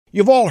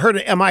You've all heard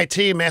of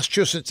MIT,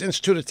 Massachusetts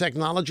Institute of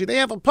Technology. They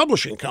have a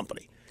publishing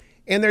company,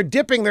 and they're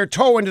dipping their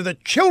toe into the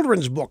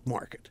children's book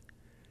market.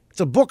 It's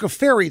a book of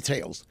fairy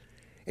tales.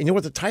 And you know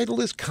what the title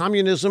is?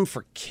 Communism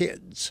for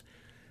Kids.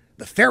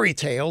 The fairy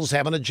tales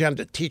have an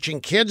agenda,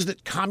 teaching kids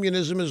that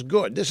communism is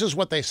good. This is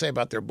what they say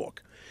about their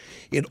book.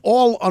 It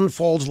all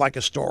unfolds like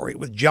a story,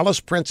 with jealous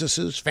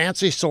princesses,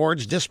 fancy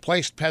swords,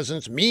 displaced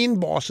peasants, mean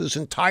bosses,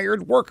 and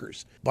tired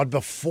workers. But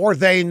before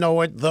they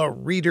know it, the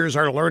readers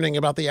are learning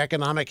about the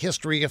economic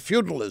history of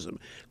feudalism,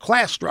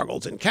 class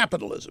struggles and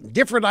capitalism,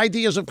 different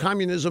ideas of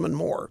communism, and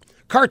more.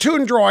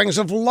 Cartoon drawings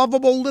of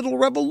lovable little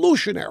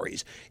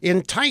revolutionaries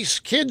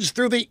entice kids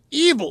through the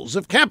evils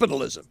of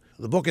capitalism.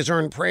 The book has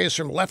earned praise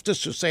from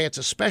leftists who say it's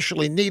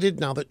especially needed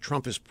now that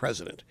Trump is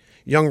president.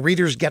 Young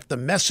readers get the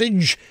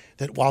message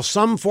that while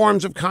some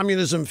forms of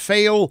communism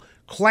fail,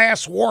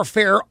 class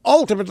warfare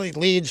ultimately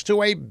leads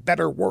to a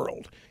better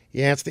world.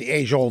 Yeah, it's the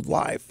age-old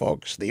lie,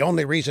 folks. The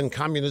only reason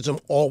communism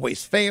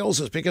always fails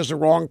is because the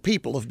wrong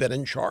people have been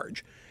in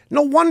charge.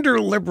 No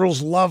wonder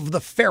liberals love the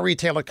fairy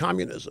tale of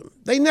communism.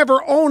 They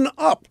never own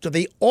up to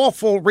the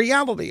awful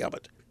reality of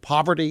it.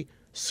 Poverty,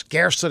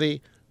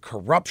 scarcity,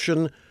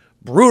 corruption,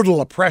 brutal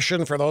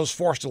oppression for those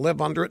forced to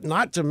live under it,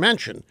 not to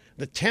mention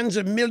the tens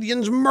of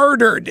millions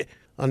murdered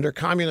under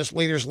communist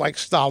leaders like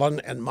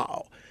Stalin and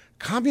Mao.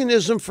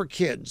 Communism for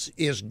Kids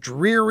is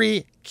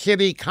dreary,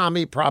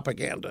 kitty-commie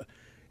propaganda,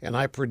 and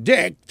I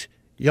predict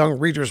young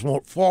readers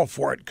won't fall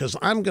for it because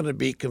I'm going to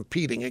be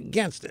competing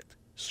against it.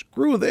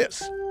 Screw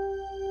this.